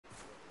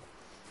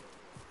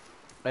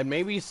And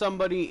maybe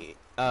somebody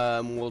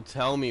will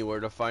tell me where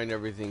to find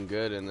everything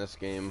good in this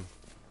game.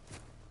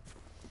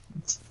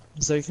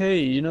 It's like, hey,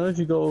 you know, if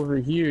you go over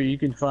here, you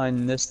can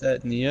find this,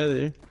 that, and the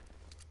other.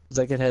 It's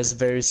like it has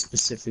very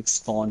specific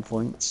spawn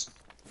points.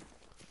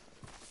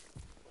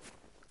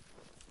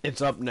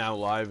 It's up now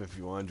live if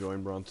you want to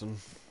join, Bronson.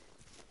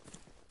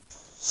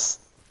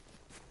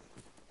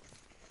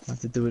 I have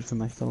to do it from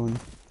my phone.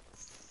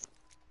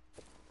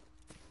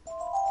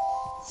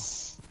 Oh,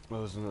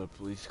 there's another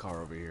police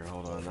car over here.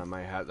 Hold on, that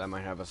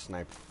might have a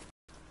sniper.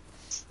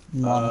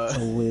 Monica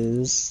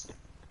Wiz.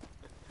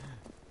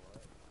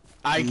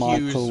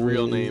 IQ's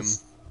real name.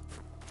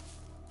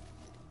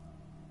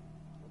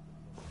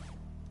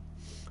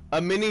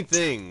 Many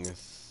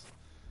things.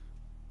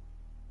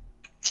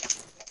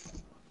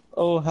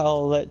 Oh, how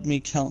let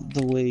me count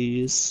the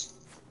ways.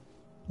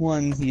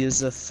 1, he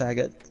is a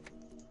faggot.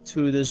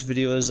 2, this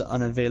video is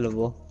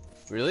unavailable.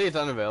 Really? It's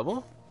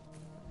unavailable?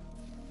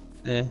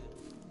 Eh.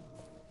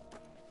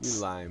 You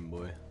lying,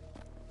 boy.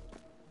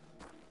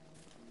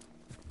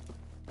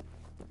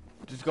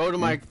 Just go to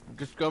my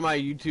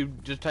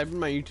YouTube, just type in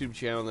my YouTube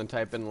channel and then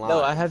type in live.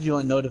 No, I have you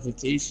on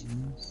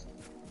notifications.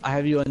 I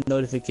have you on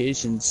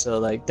notifications, so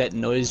like that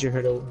noise you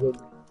heard a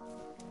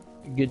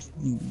good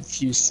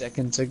few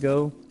seconds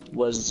ago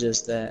was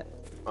just that.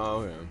 Oh,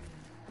 okay.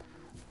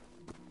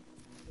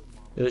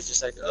 It was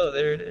just like, oh,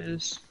 there it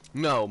is.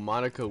 No,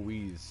 Monica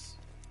Wees.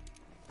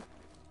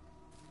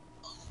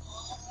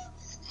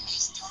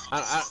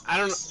 I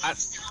don't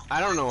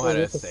know how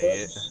to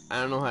say it. I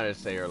don't know how to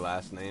say her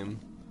last name.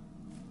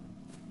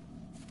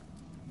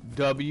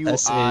 I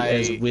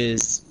say it as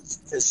Wiz,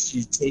 because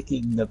she's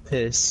taking the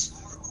piss.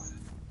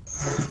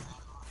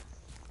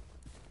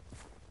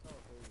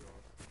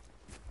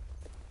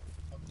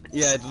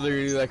 Yeah, it's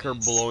literally like her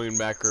blowing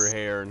back her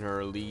hair in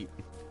her elite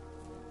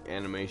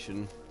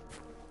animation.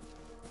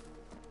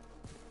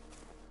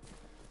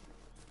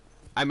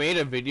 I made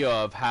a video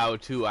of how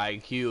to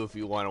IQ if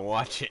you want to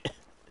watch it.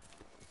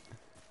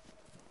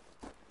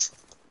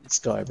 It's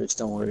garbage,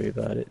 don't worry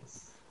about it.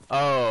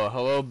 Oh,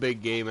 hello,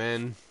 big gay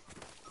man.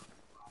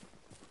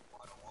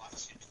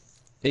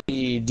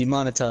 Hey,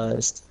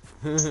 demonetized.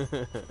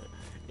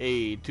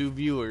 Hey, 2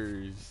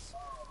 viewers.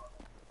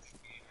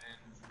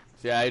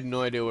 See, I had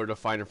no idea where to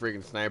find a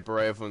freaking sniper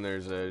rifle and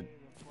there's a...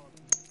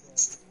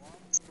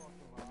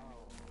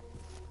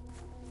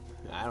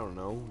 I don't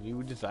know,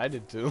 you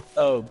decided to.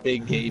 Oh,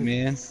 big gay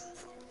man.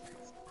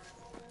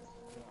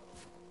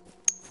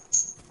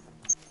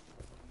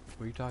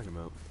 What are you talking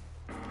about?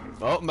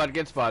 Oh, I'm about to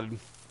get spotted.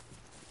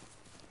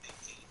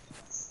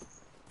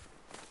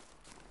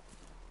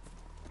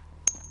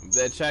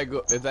 That chat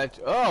go, is that,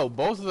 oh,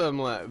 both of them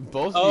left.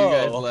 Both of you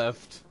guys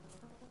left.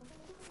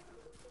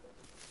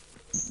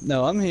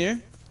 No, I'm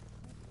here.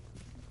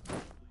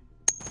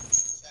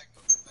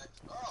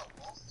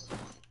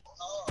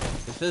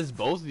 It says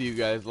both of you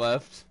guys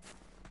left.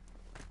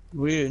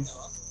 Weird.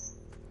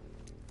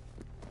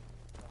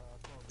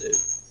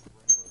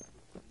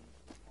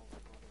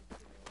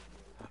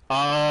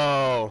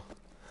 Oh.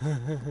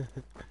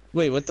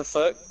 Wait, what the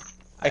fuck?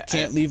 I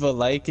can't leave a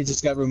like, it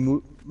just got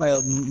removed.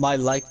 My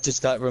like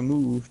just got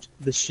removed.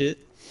 The shit.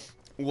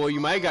 Well, you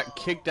might have got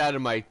kicked out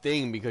of my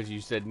thing because you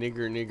said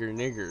nigger, nigger,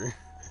 nigger.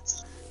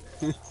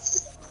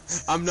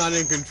 I'm not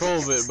in control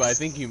of it, but I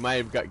think you might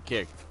have got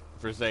kicked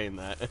for saying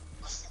that.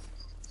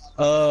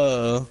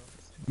 Oh.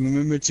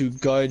 Remember to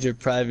guard your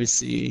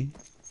privacy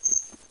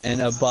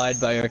and abide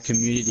by our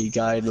community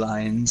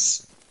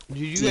guidelines.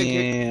 Did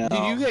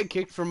you get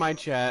kicked from my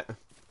chat?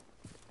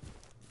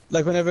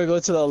 Like whenever I go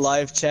to the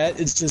live chat,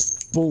 it's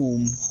just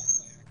boom.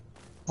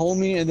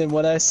 Homie, and then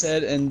what I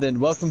said, and then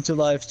welcome to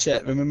live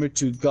chat. Remember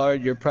to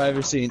guard your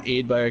privacy and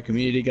aid by our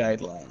community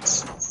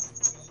guidelines.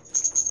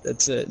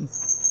 That's it.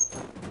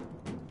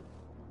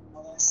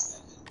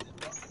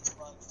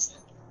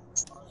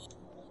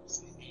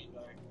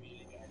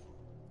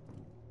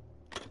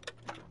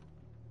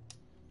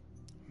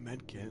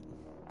 Medkit.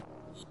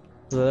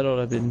 So that would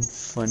have been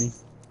funny.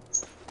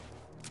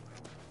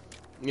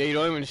 Yeah, you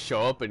don't even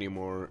show up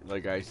anymore.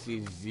 Like, I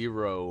see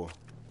 0.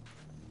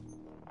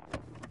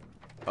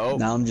 Oh.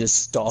 Now I'm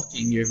just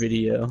stalking your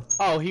video.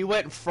 Oh, he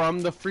went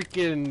from the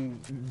freaking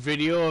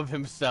video of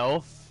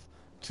himself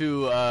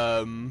to,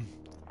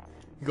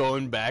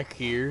 going back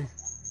here.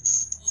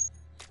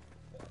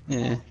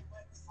 Yeah.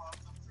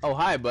 Oh,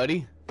 hi,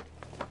 buddy.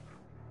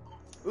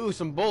 Ooh,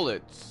 some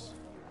bullets.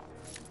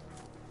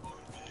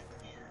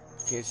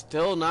 Okay,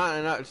 still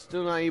not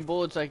any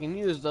bullets I can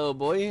use though,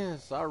 boy.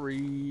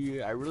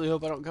 Sorry. I really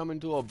hope I don't come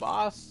into a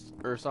boss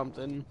or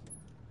something.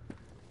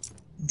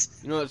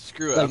 You know what?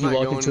 Screw it. Like I'm you not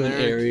walk going into an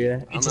there.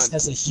 area, it just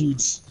has a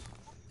huge.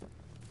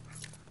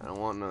 I don't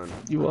want none.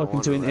 You walk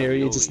into an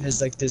area, it just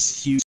has like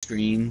this huge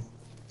screen.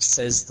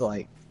 Says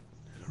like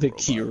the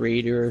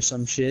curator or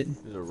some shit.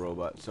 There's a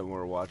robot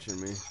somewhere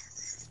watching me.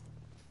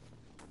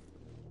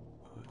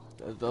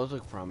 Those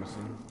look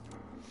promising.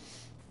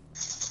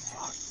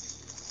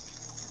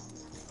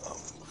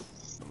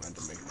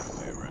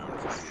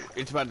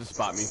 It's about to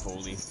spot me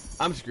fully.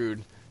 I'm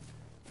screwed.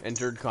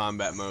 Entered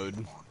combat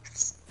mode.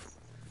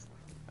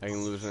 I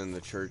can lose it in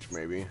the church,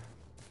 maybe.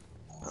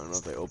 I don't know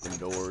if they open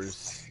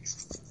doors.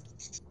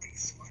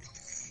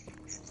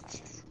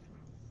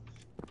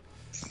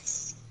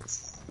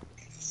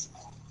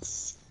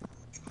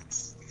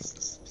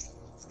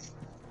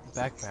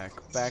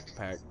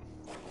 Backpack.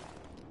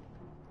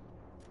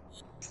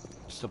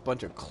 Just a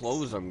bunch of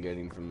clothes I'm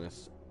getting from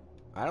this.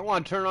 I don't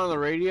want to turn on the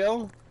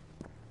radio.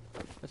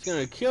 That's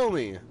gonna kill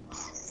me.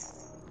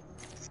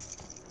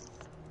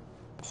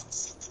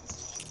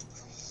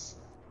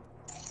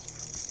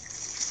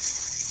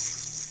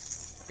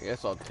 I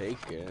guess I'll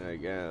take it, I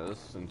guess.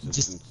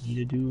 Since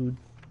Yeah, dude.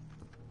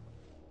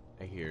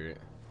 I hear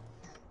it.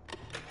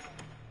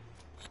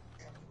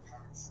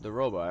 The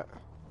robot.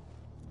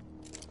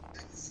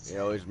 It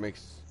always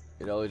makes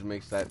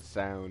that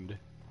sound.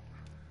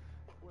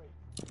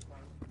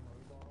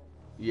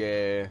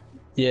 Yeah.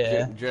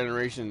 Yeah.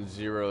 Generation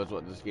Zero is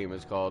what this game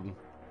is called.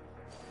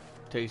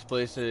 Takes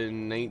place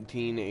in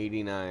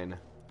 1989.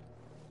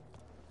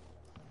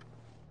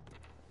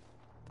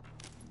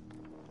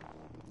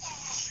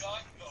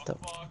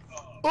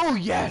 Oh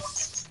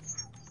yes!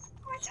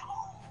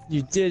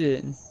 You did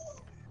it.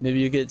 Maybe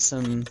you get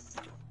some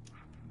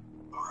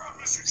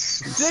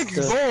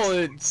 6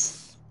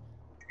 bullets!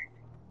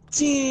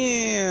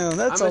 Damn,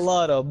 that's a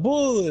lot of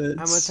bullets.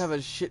 I must have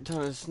a shit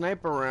ton of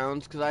sniper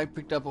rounds because I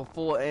picked up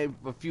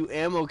a few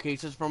ammo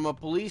cases from a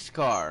police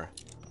car.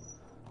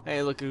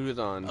 Hey, look at who's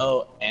on.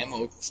 Oh,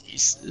 ammo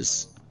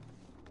cases.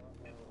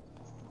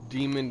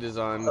 Demon is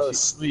on. Oh,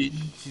 sweet.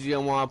 She's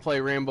gonna want to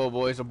play Rambo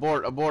Boys.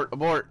 Abort!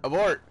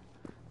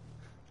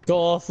 Go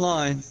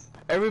offline.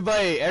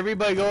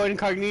 Everybody go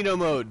incognito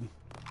mode.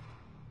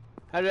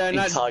 How did I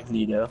not?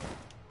 Incognito.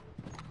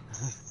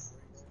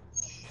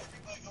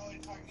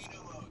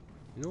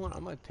 You know what?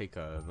 I'm gonna take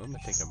a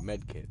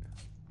med kit.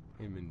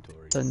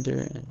 Inventory.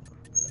 Thunder and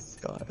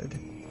guard.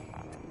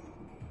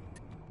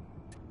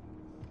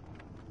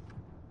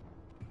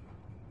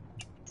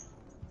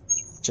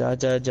 Ja,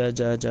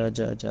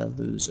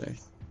 loser.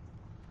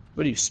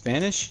 What are you,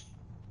 Spanish?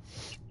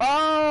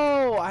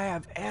 Oh, I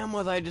have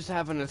ammo that I just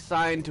haven't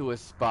assigned to a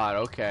spot.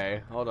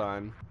 Okay, hold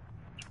on.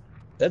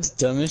 That's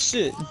dumb as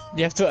shit.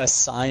 You have to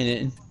assign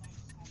it.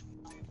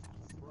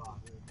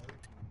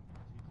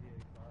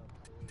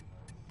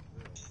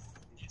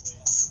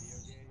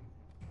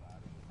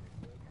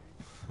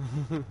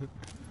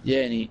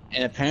 Yeah,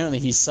 and apparently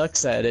he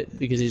sucks at it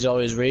because he's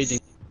always raging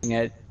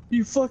at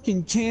you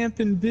fucking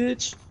camping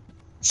bitch.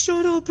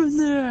 Shut up in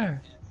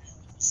there.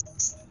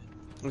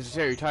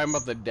 You're talking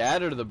about the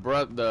dad or the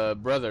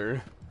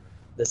brother?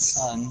 The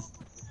son.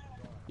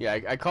 Yeah,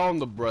 I call him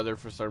the brother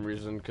for some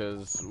reason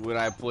because when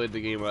I played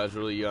the game I was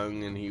really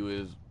young and he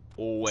was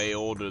way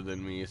older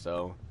than me,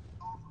 so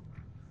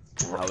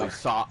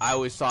I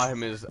always saw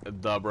him as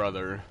the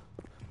brother.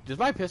 Does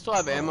my pistol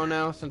have ammo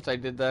now since I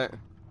did that?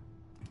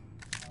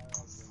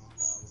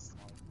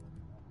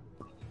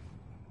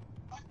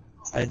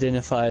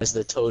 Identify as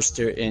the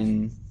toaster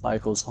in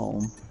Michael's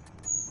home.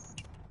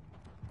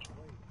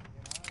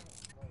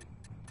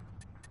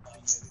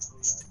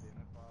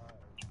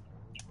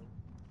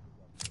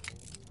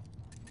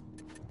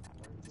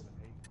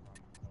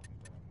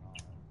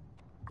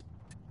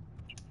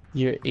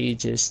 You're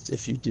ageist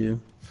if you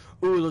do.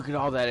 Ooh, look at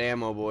all that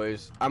ammo,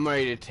 boys. I'm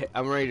ready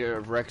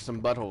to wreck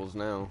some buttholes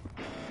now.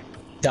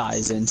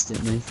 Dies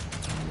instantly.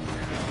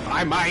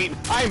 I might.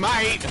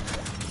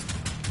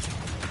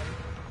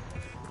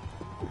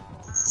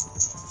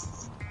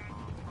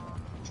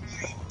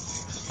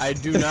 I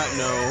do not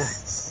know.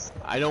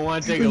 I don't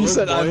want to take a look. You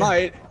said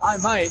boy. I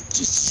might,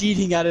 just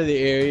cheating out of the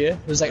area.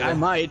 It was like, I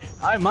might.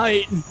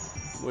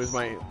 Where's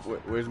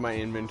my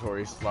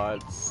inventory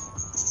slots?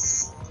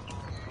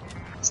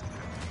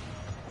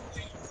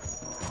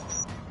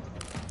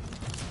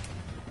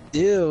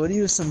 Ew, what are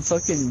you, some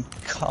fucking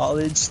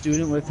college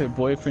student with her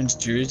boyfriend's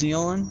jersey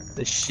on?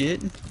 The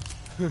shit?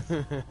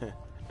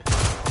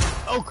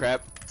 Oh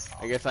crap.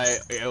 I guess I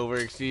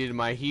overexceeded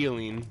my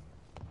healing.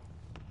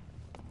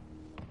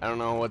 I don't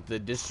know what the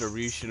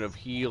distribution of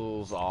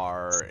heals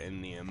are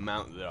and the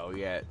amount that I'll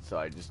get, so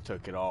I just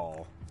took it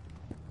all.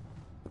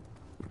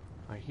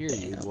 I hear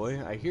you,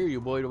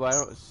 boy, but I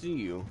don't see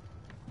you.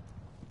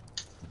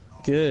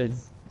 Good.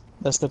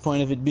 That's the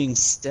point of it being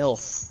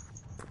stealth.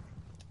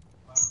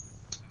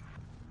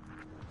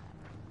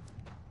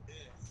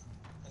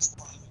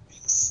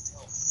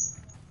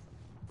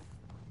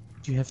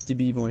 You have to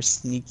be more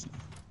sneaky.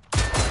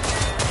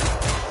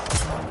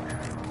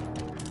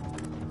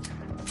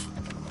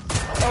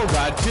 Oh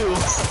god, 2!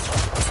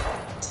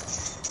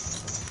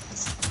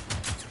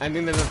 I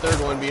think there's a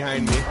third one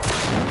behind me.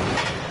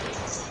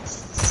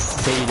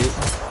 Bait it.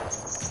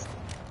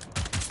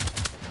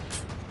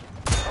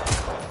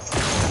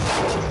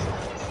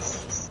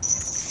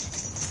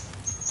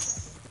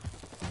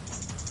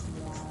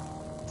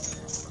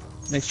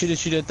 Make sure to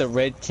shoot at the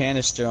red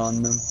canister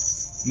on them.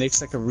 Makes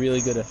like a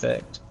really good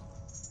effect.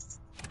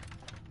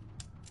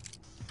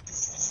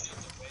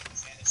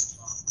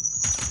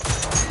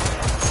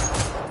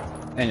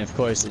 And of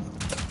course it...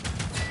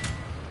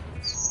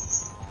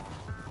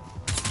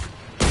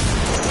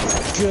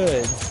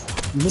 Good.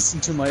 Listen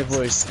to my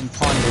voice and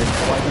ponder,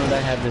 why don't I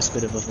have this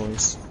bit of a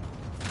voice?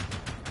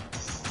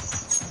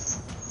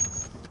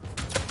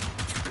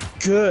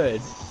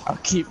 Good. I'll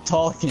keep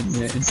talking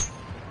then.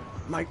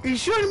 Mike,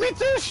 he's shooting me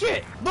through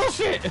shit!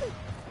 Bullshit!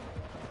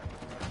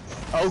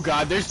 Oh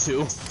god, there's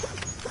two.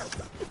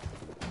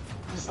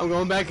 I'm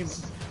going back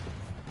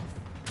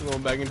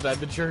inside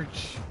the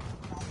church.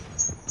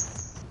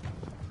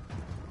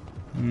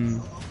 Hmm.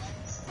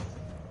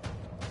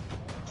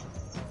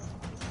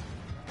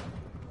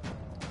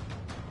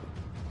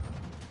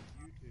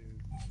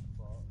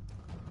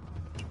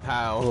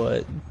 How?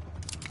 What?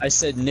 I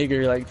said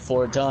nigger like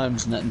 4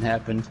 times, nothing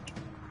happened.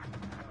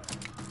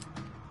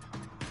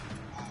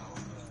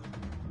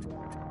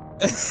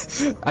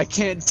 I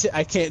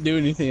can't do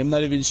anything. I'm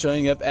not even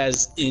showing up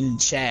as in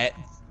chat.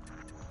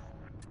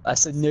 I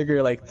said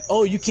nigger like,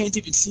 oh, you can't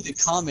even see the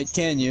comment,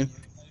 can you?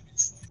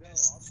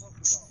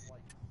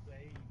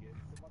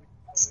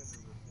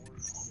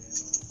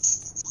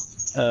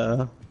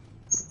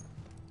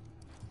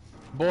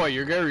 Boy,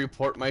 you're gonna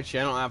report my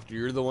channel after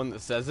you're the one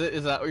that says it?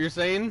 Is that what you're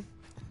saying?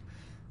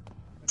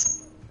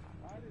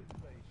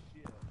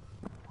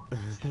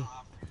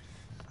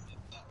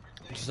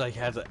 Just like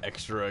has an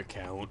extra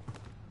account.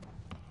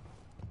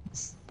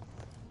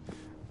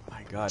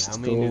 My god, how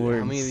many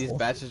of these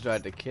batches do I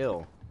have to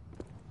kill?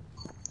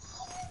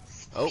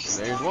 Oh,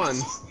 there's one.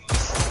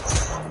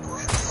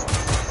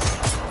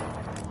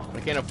 I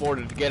can't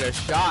afford to get a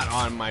shot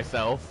on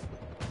myself.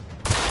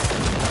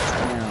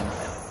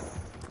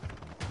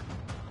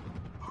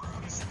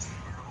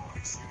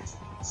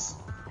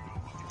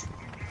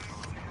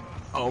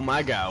 Oh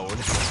my god.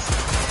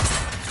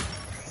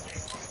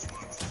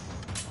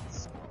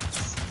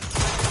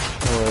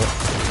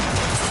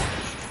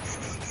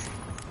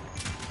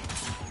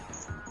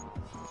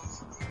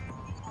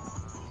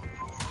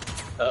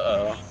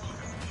 Uh-oh.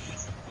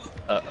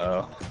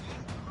 Uh-oh.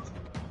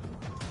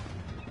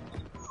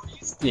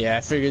 Yeah,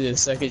 I figured the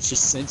second she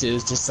sent it,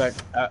 it's just like,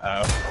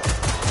 uh-oh.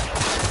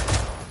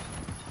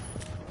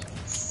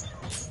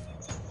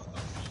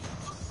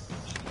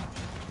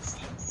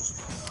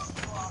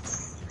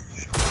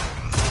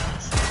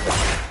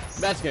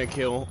 That's gonna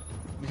kill.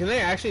 Can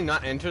they actually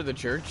not enter the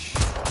church?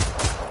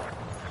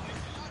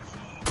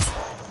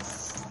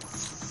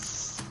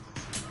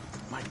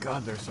 My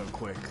god, they're so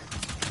quick.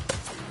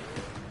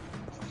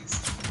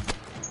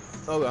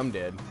 Oh, I'm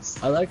dead.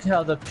 I like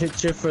how the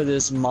picture for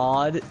this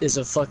mod is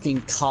a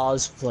fucking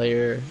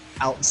cosplayer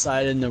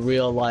outside in the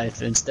real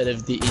life instead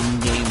of the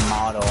in-game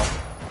model.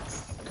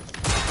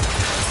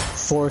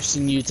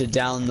 Forcing you to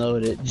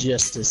download it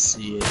just to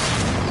see it.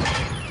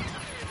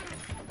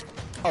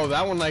 Oh,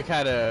 that one like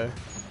had a...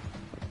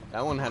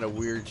 That one had a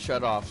weird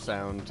shut-off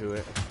sound to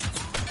it.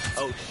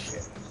 Oh,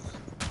 shit.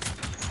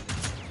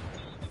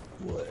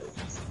 What?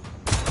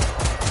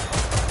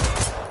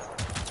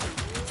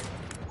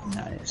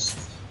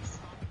 Nice.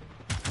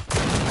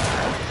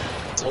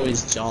 It's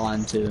always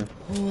John, too.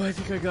 Oh, I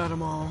think I got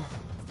them all.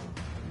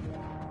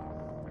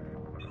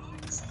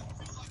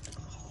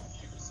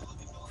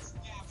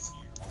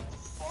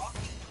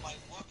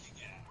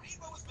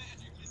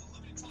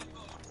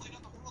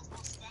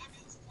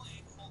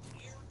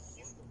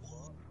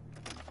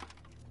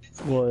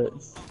 What?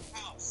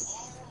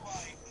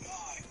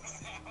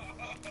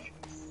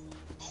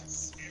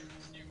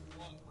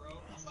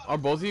 Are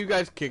both of you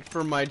guys kicked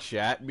from my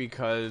chat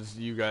because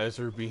you guys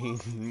are being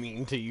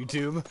mean to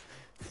YouTube?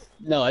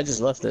 No, I just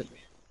left it.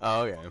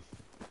 Oh, okay.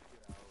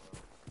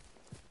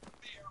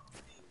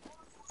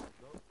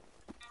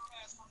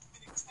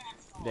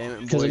 Damn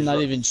it, Because boys. I'm not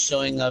even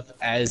showing up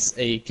as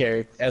a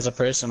character, as a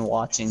person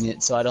watching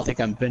it, so I don't think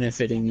I'm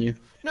benefiting you.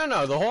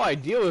 No, the whole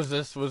idea was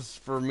this was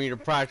for me to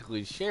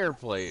practically share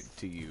play it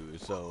to you,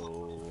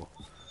 so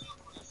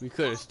we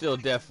could have still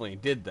definitely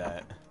did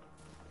that.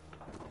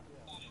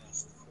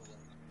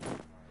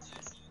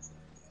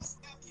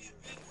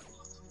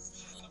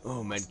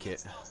 Oh,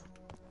 medkit.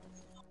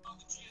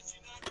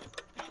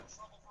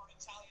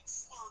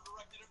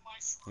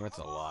 That's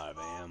a lot of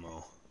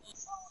ammo.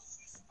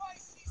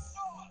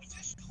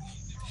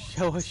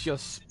 Show us your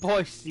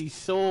spicy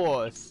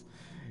sauce!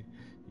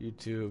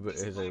 YouTube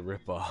is a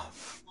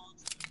ripoff.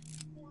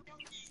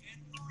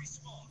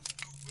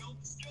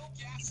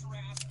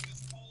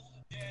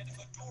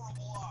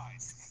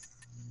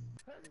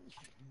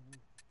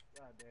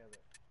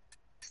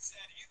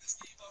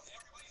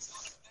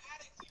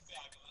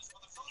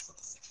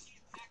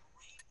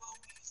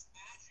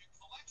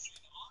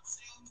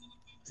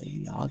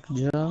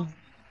 Yagja?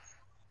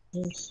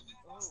 Yes.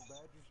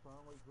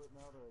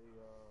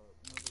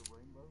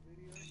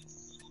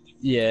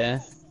 Yeah.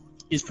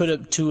 He's put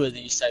up 2 of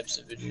these types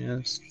of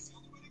videos.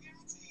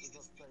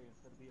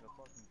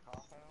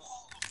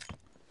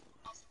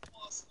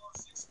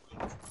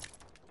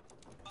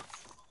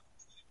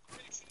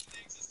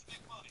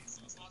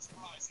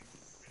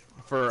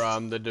 For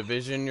the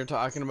Division you're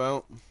talking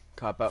about?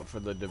 Cop out for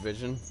the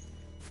Division?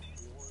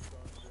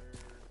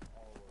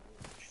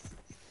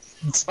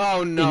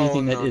 Oh no,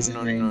 Anything no, that isn't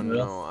no,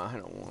 Rainbow. I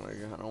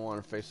don't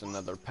want to face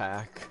another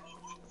pack.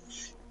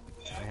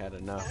 I had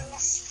enough.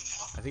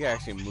 I think I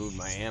actually moved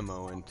my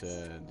ammo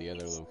into the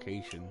other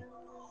location.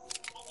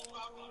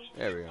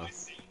 There we go.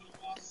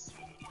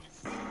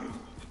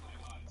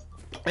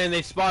 And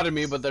they spotted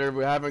me, but they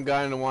haven't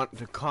gotten to want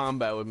to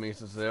combat with me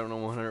since they don't know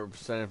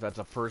 100% if that's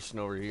a person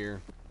over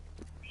here.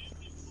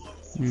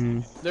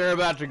 They're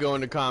about to go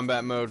into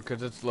combat mode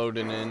because it's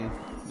loading in.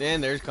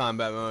 Then there's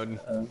combat mode.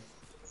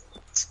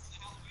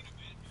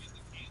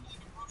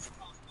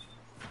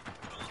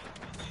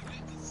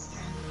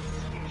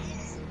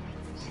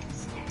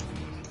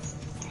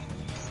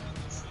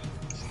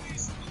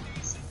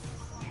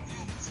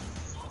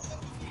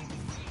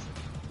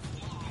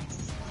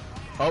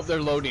 Oh,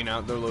 they're loading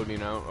out. They're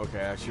loading out.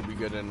 Okay, I should be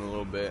good in a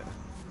little bit.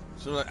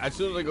 So as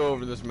soon as I go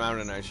over this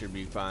mountain, I should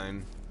be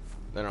fine.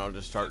 Then I'll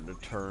just start to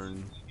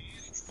turn.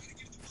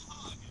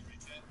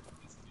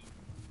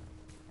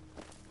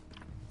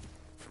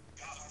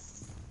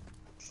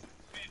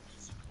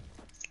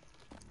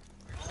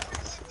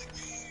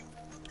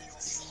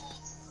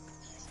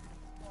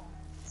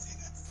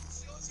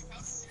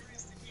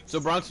 So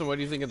Bronson, what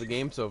do you think of the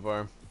game so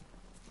far?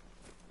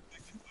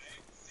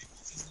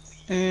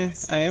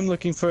 I am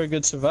looking for a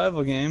good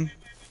survival game.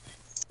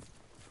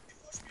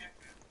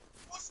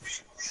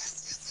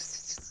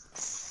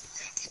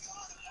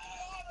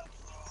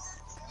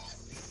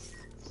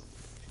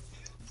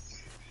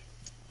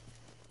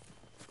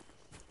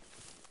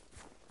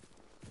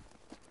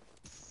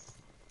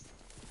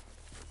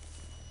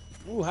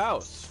 Ooh,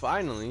 house,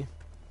 finally.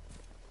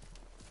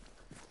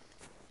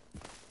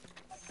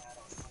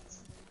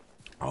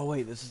 Oh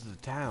wait, this is the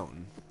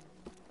town.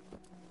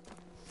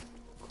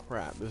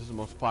 Crap, this is the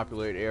most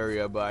populated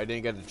area, but I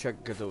didn't get to check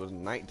because it was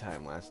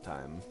nighttime last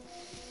time.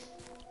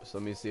 So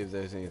let me see if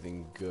there's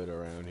anything good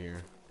around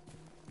here.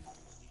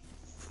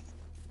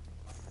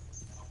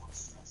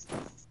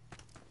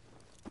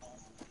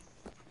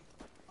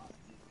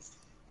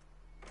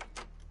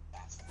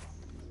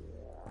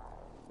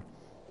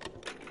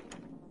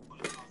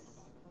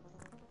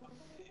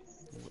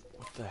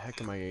 What the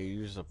heck am I gonna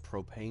use a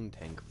propane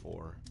tank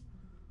for?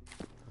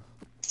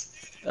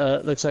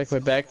 Looks like we're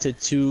back to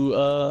two,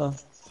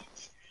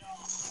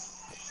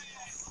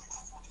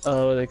 what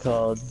are they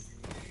called?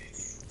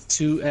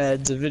 2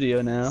 ads a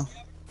video now.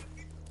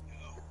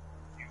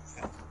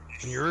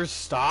 Yours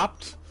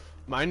stopped?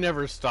 Mine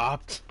never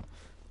stopped.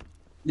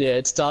 Yeah,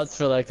 it stopped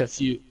for like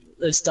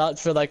it stopped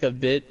for like a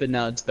bit, but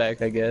now it's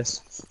back, I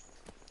guess.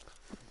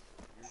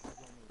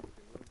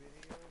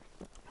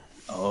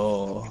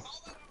 Oh.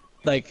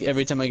 Like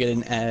every time I get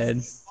an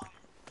ad.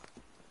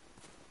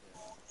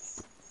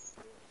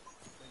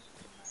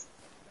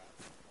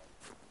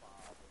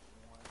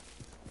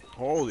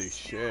 Holy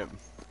shit.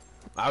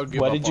 I would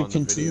give Why up did you on the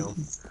continue?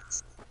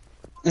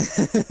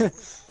 video.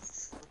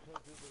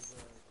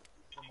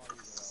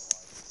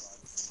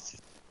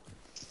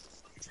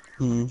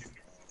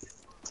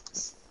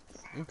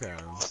 Okay.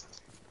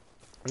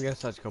 I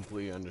guess that's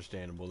completely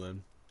understandable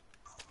then.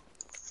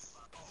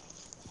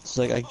 It's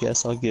like, I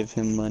guess I'll give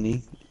him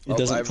money. It Oh,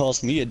 doesn't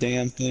cost me a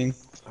damn thing.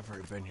 I've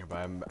already been here, but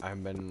I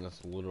haven't been in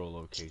this literal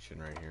location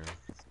right here.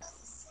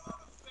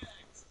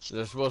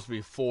 There's supposed to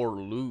be 4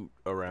 loot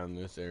around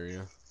this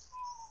area.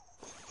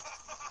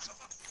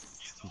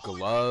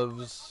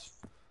 Gloves.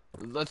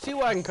 Let's see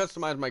what I can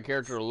customize my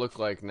character to look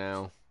like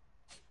now.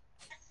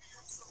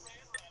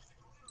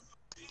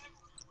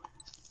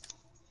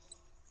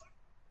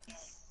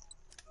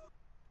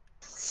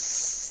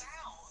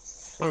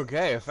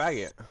 Okay, a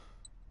faggot.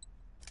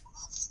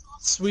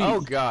 Sweet. Oh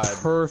god.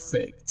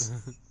 Perfect.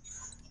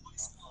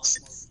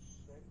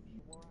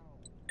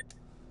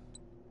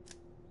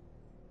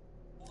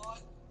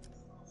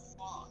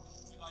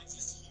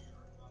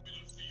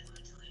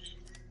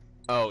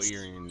 Oh,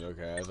 earrings.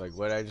 Okay, I was like,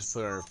 what did I just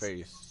put on her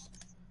face?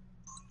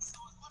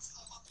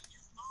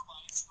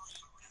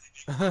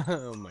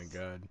 Oh my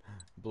god.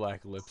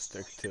 Black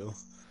lipstick too.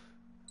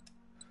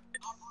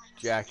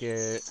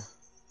 Jacket.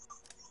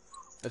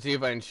 Let's see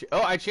if I can.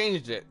 Oh, I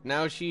changed it.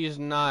 Now she's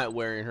not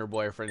wearing her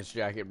boyfriend's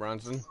jacket,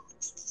 Bronson.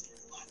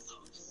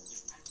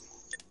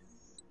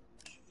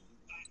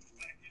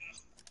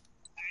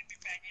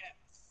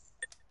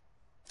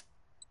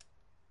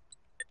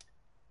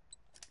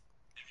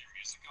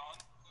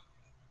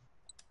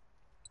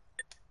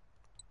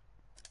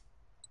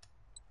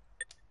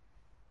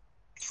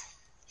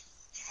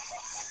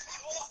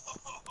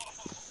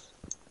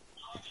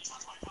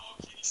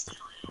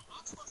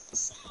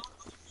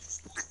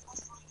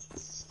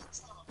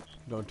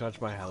 Don't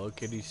touch my Hello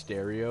Kitty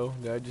stereo.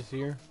 Did I just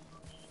hear?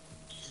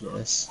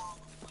 Yes.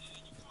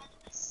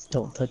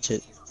 Don't touch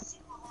it.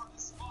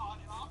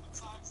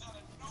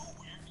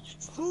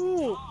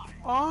 Who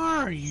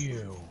are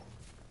you?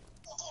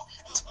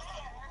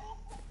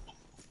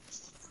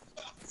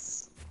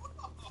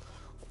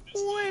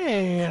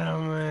 Wait a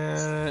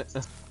minute.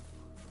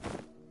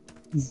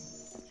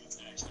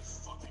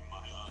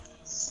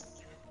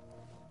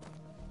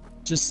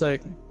 Just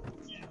like,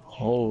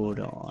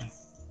 hold on.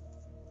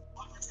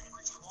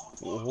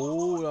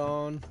 Hold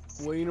on.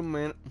 Wait a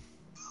minute.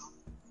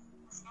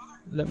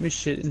 Let me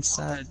shit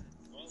inside.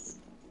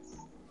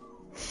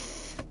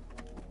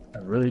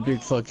 A really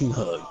big fucking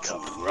hug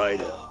coming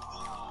right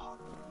up.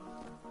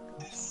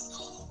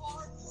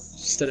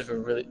 Instead of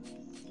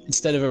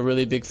a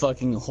really big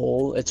fucking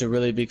hole, it's a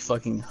really big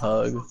fucking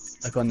hug,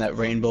 like on that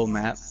rainbow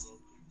map.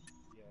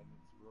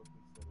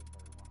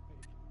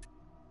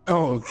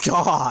 Oh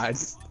god!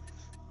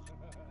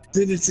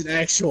 Then it's an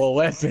actual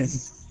weapon.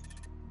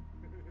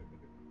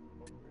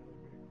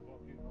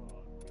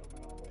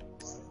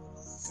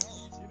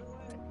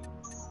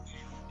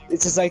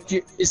 It's just like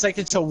it's like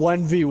it's a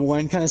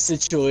 1v1 kind of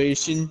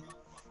situation.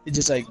 It's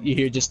just like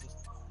you just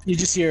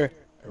hear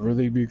a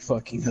really big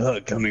fucking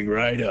hug coming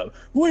right up.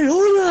 Wait,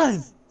 hold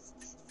on!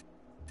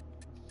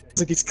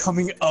 It's like it's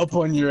coming up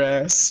on your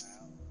ass.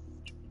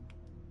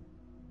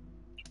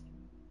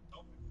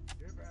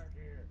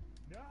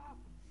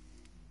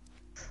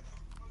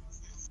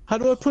 How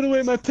do I put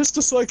away my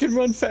pistol so I can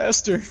run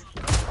faster?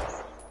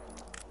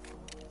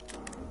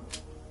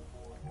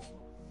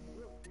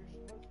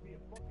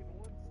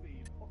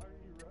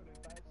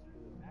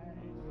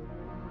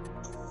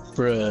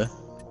 Bruh.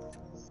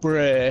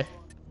 Bruh.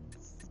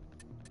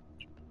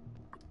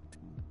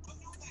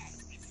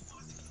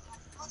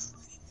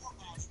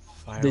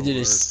 They did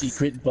a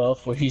secret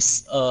buff where he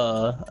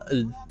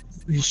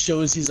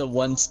shows he's a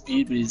 1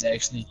 speed, but he's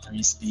actually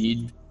 3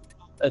 speed.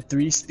 A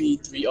 3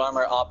 speed, 3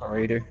 armor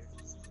operator.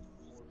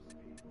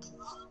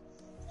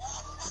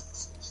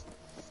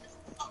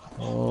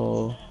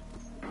 Oh.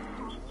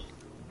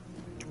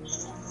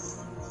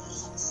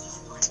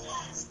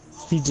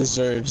 He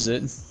deserves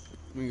it.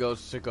 We go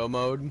sicko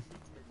mode.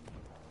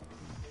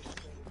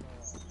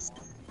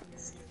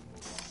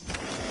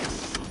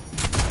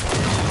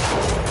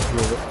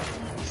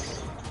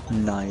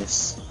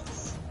 Nice.